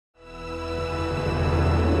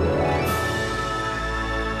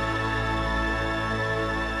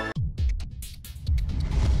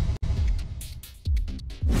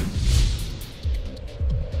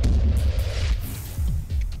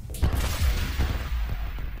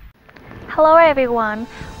Hello everyone,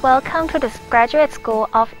 welcome to the Graduate School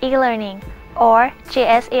of eLearning, or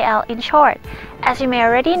GSeL in short. As you may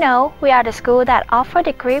already know, we are the school that offer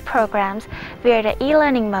degree programs via the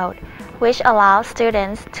e-learning mode, which allows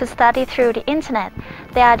students to study through the internet.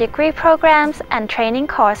 There are degree programs and training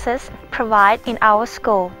courses provided in our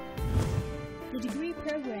school. The degree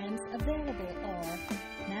programs available are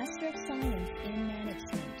Master of Science in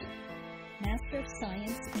Management, Master of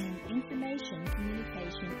Science in Information,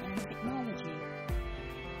 Communication and Technology,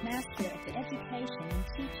 Master of Education in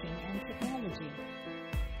Teaching and Technology,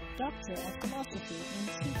 Doctor of Philosophy in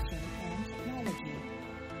Teaching and Technology,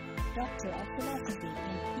 Doctor of Philosophy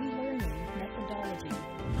in eLearning Methodology.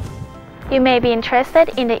 You may be interested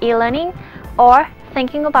in the e-learning or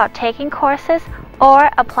thinking about taking courses or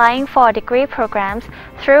applying for degree programs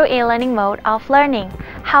through e-learning mode of learning.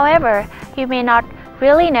 However, you may not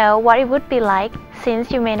really know what it would be like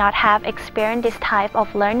since you may not have experienced this type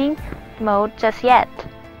of learning mode just yet.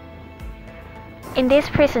 In this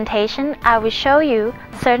presentation, I will show you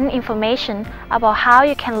certain information about how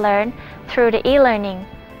you can learn through the e-learning,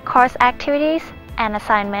 course activities and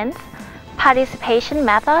assignments, participation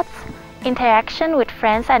methods, interaction with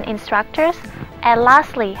friends and instructors, and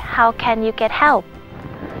lastly, how can you get help?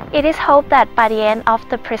 It is hoped that by the end of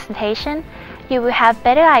the presentation, you will have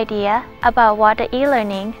better idea about what the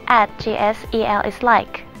e-learning at GSeL is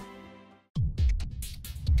like.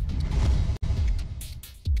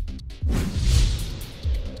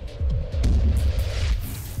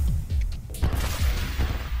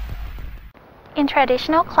 In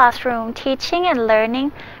traditional classroom, teaching and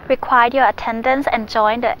learning require your attendance and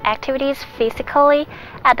join the activities physically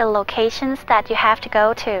at the locations that you have to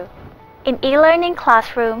go to. In e-learning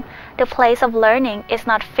classroom, the place of learning is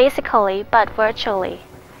not physically but virtually.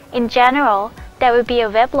 In general, there will be a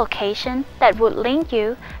web location that would link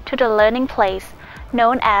you to the learning place,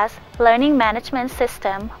 known as Learning Management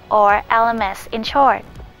System or LMS in short.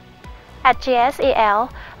 At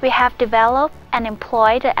GSeL, we have developed and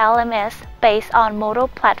employed the LMS based on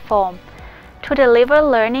Moodle platform to deliver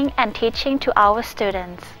learning and teaching to our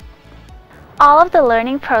students. All of the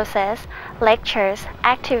learning process, lectures,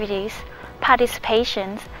 activities,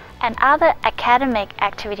 participations, and other academic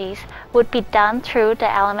activities would be done through the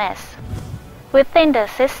LMS. Within the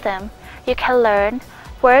system, you can learn,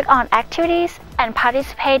 work on activities, and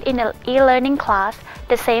participate in the e-learning class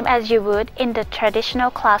the same as you would in the traditional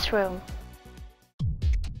classroom.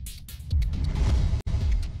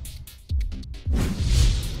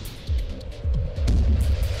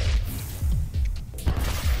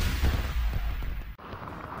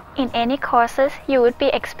 In any courses, you would be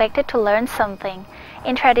expected to learn something.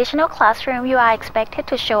 In traditional classroom, you are expected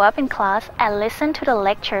to show up in class and listen to the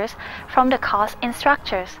lectures from the course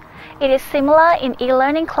instructors. It is similar in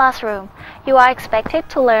e-learning classroom. You are expected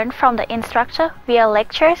to learn from the instructor via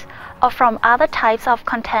lectures or from other types of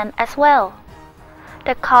content as well.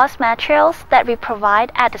 The course materials that we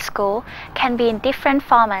provide at the school can be in different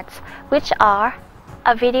formats, which are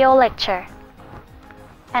a video lecture,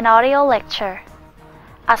 an audio lecture,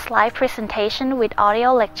 a slide presentation with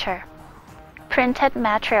audio lecture, printed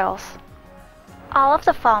materials. All of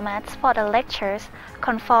the formats for the lectures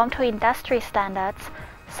conform to industry standards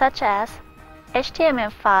such as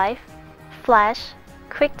HTML5, Flash,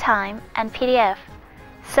 QuickTime, and PDF.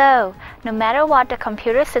 So, no matter what the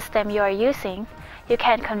computer system you are using, you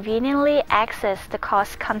can conveniently access the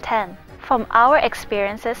course content. From our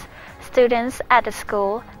experiences, students at the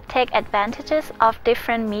school take advantages of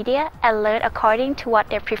different media and learn according to what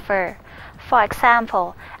they prefer. For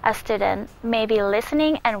example, a student may be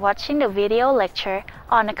listening and watching the video lecture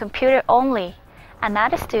on a computer only.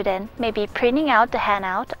 Another student may be printing out the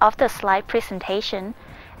handout of the slide presentation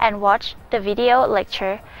and watch the video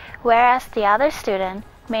lecture, whereas the other student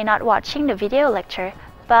may not watching the video lecture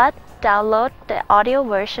but download the audio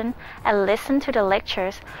version and listen to the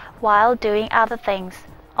lectures while doing other things,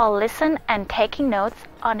 or listen and taking notes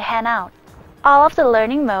on the handout. All of the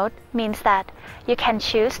learning mode means that you can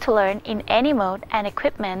choose to learn in any mode and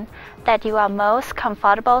equipment that you are most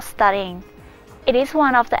comfortable studying. It is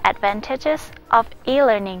one of the advantages of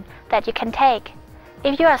e-learning that you can take.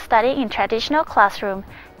 If you are studying in traditional classroom,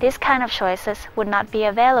 this kind of choices would not be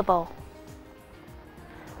available.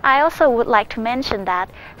 I also would like to mention that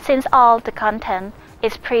since all the content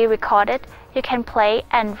is pre-recorded, you can play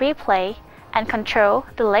and replay and control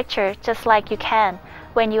the lecture just like you can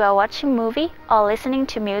when you are watching movie or listening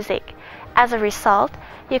to music. As a result,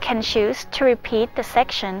 you can choose to repeat the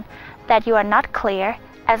section that you are not clear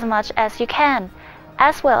as much as you can,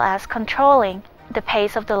 as well as controlling the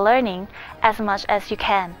pace of the learning as much as you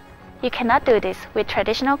can. You cannot do this with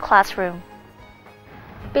traditional classroom.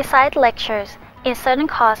 Besides lectures, in certain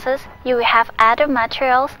courses, you will have other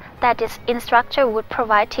materials that this instructor would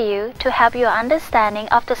provide to you to help your understanding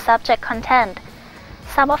of the subject content.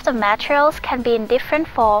 Some of the materials can be in different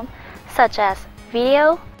forms, such as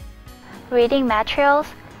video, reading materials,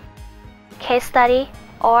 case study,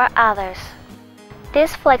 or others.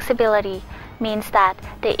 This flexibility means that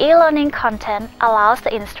the e-learning content allows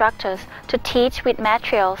the instructors to teach with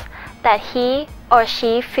materials that he or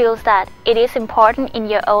she feels that it is important in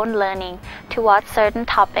your own learning towards certain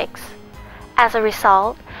topics. As a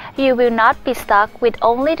result, you will not be stuck with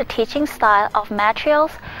only the teaching style of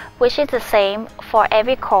materials, which is the same for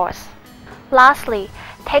every course. Lastly,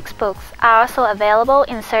 textbooks are also available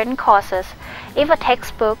in certain courses. If a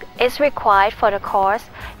textbook is required for the course,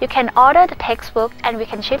 you can order the textbook and we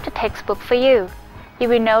can ship the textbook for you. You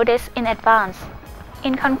will know this in advance.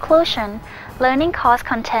 In conclusion, learning course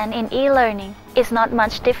content in e-learning is not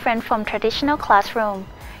much different from traditional classroom.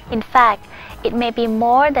 In fact, it may be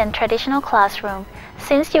more than traditional classroom,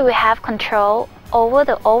 since you will have control over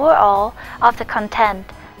the overall of the content,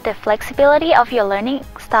 the flexibility of your learning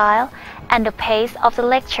style, and the pace of the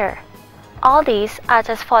lecture. All these are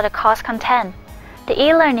just for the course content. The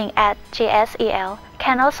e-learning at GSeL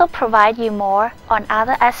can also provide you more on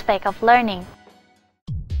other aspects of learning.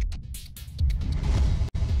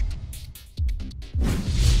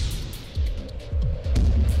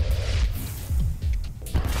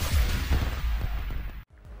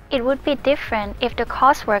 It would be different if the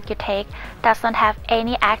coursework you take does not have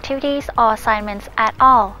any activities or assignments at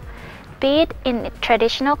all. Be it in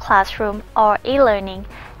traditional classroom or e-learning,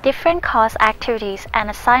 different course activities and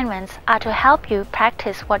assignments are to help you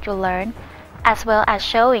practice what you learn, as well as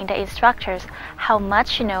showing the instructors how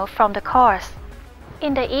much you know from the course.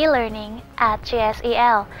 In the e-learning at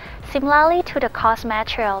GSeL, similarly to the course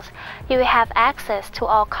materials, you will have access to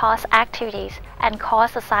all course activities and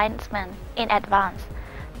course assignments in advance.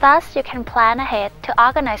 Thus, you can plan ahead to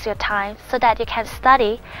organize your time so that you can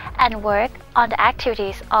study and work on the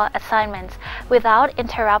activities or assignments without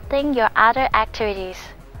interrupting your other activities.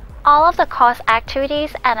 All of the course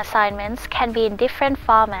activities and assignments can be in different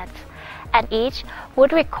formats, and each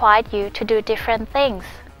would require you to do different things.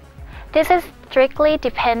 This is strictly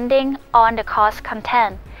depending on the course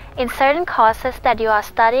content. In certain courses that you are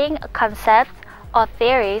studying concepts or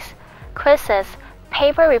theories, quizzes,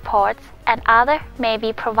 paper reports, and other may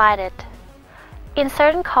be provided. In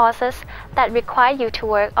certain courses that require you to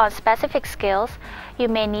work on specific skills, you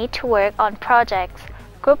may need to work on projects,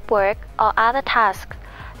 group work, or other tasks.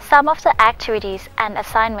 Some of the activities and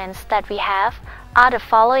assignments that we have are the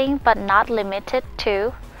following but not limited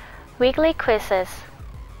to: weekly quizzes,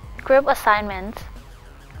 group assignments,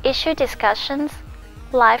 issue discussions,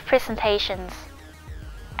 live presentations.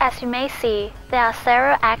 As you may see, there are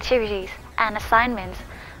several activities and assignments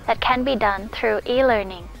that can be done through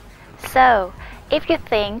e-learning. So, if you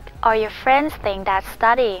think or your friends think that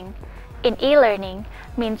studying in e-learning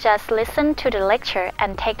means just listen to the lecture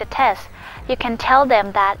and take the test, you can tell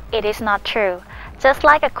them that it is not true. Just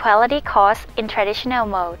like a quality course in traditional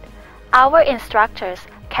mode, our instructors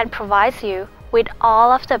can provide you with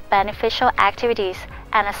all of the beneficial activities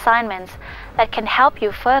and assignments that can help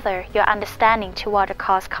you further your understanding toward the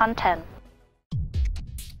course content.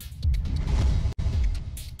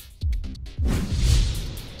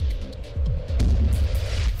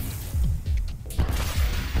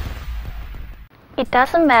 It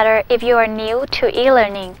doesn't matter if you are new to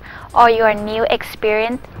e-learning or you are a new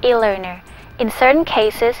experienced e-learner. In certain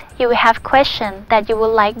cases, you will have questions that you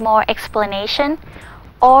would like more explanation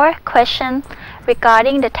or questions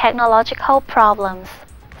regarding the technological problems.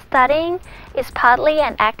 Studying is partly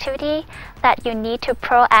an activity that you need to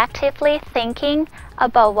proactively thinking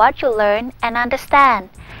about what you learn and understand.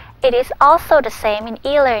 It is also the same in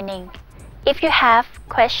e-learning. If you have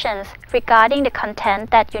questions regarding the content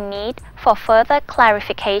that you need for further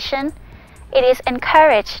clarification, it is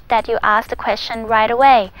encouraged that you ask the question right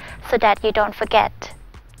away so that you don't forget.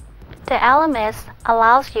 The LMS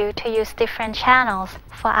allows you to use different channels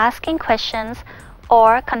for asking questions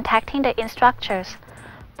or contacting the instructors: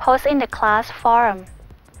 post in the class forum,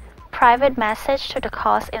 private message to the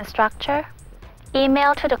course instructor,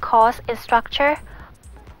 email to the course instructor,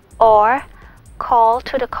 or call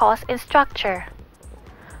to the course instructor.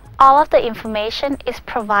 All of the information is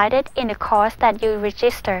provided in the course that you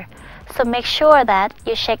register, so make sure that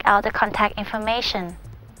you check out the contact information.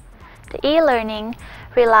 The e-learning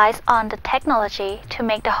relies on the technology to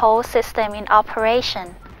make the whole system in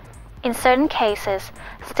operation. In certain cases,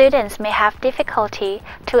 students may have difficulty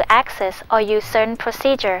to access or use certain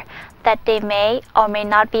procedure that they may or may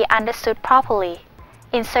not be understood properly.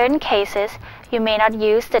 In certain cases, you may not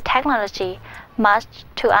use the technology much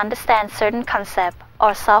to understand certain concept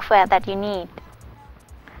or software that you need.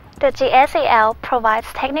 The GSeL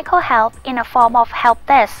provides technical help in a form of help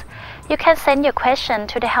desk. You can send your question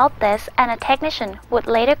to the help desk and a technician would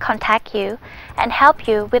later contact you and help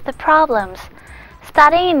you with the problems.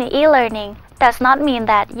 Studying in e-learning does not mean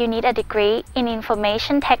that you need a degree in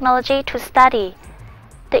information technology to study.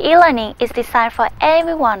 The e-learning is designed for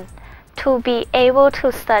everyone to be able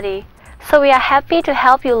to study. So we are happy to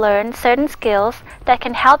help you learn certain skills that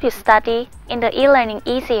can help you study in the e-learning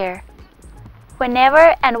easier.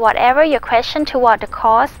 Whenever and whatever your question toward the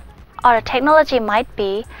course or the technology might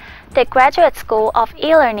be, the Graduate School of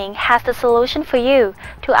eLearning has the solution for you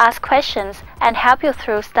to ask questions and help you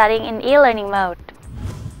through studying in e-learning mode.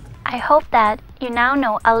 I hope that you now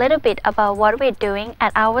know a little bit about what we're doing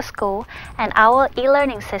at our school and our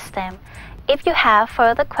e-learning system. If you have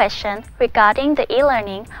further questions regarding the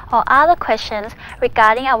e-learning or other questions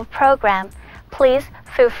regarding our program, please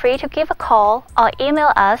feel free to give a call or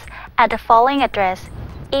email us at the following address.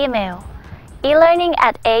 Email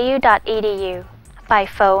elearning@au.edu, by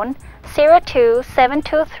phone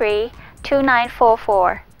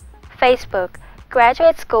 027232944, Facebook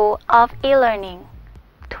Graduate School of eLearning,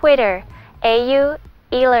 Twitter AU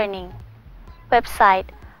eLearning, website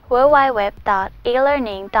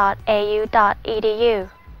www.elearning.au.edu.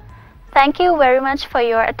 Thank you very much for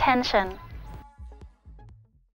your attention.